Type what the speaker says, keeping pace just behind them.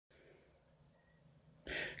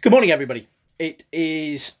Good morning, everybody. It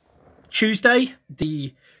is Tuesday,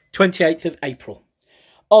 the 28th of April.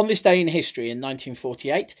 On this day in history, in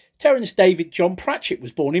 1948, Terence David John Pratchett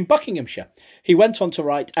was born in Buckinghamshire. He went on to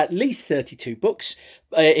write at least 32 books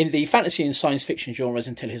in the fantasy and science fiction genres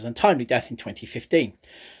until his untimely death in 2015.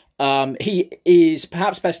 He is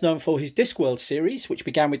perhaps best known for his Discworld series, which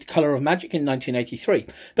began with The Colour of Magic in 1983.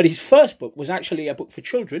 But his first book was actually a book for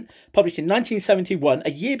children, published in 1971,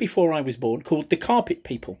 a year before I was born, called The Carpet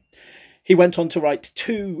People. He went on to write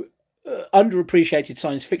two underappreciated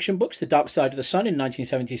science fiction books, The Dark Side of the Sun in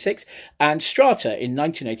 1976 and Strata in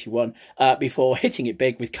 1981, before hitting it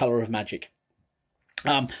big with Colour of Magic.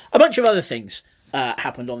 A bunch of other things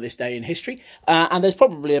happened on this day in history, and there's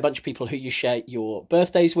probably a bunch of people who you share your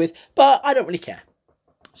birthdays with, but I don't really care.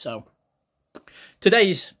 So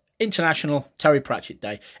today's International Terry Pratchett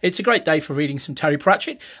Day. It's a great day for reading some Terry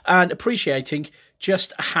Pratchett and appreciating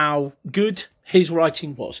just how good his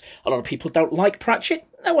writing was. A lot of people don't like Pratchett.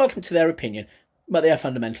 They're welcome to their opinion, but they are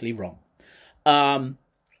fundamentally wrong.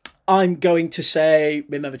 I'm going to say,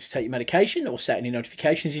 remember to take your medication or set any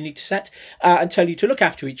notifications you need to set, and tell you to look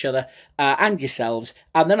after each other and yourselves.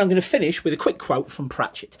 And then I'm going to finish with a quick quote from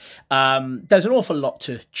Pratchett. There's an awful lot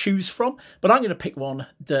to choose from, but I'm going to pick one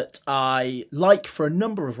that I like for a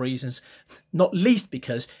number of reasons, not least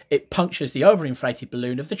because it punctures the overinflated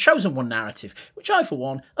balloon of the Chosen One narrative, which I, for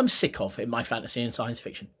one, am sick of in my fantasy and science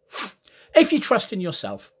fiction. If you trust in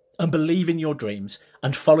yourself and believe in your dreams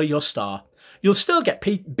and follow your star, you'll still get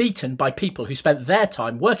beaten by people who spent their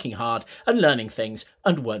time working hard and learning things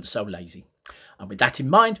and weren't so lazy. And with that in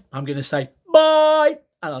mind, I'm going to say bye,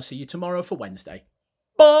 and I'll see you tomorrow for Wednesday.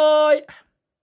 Bye!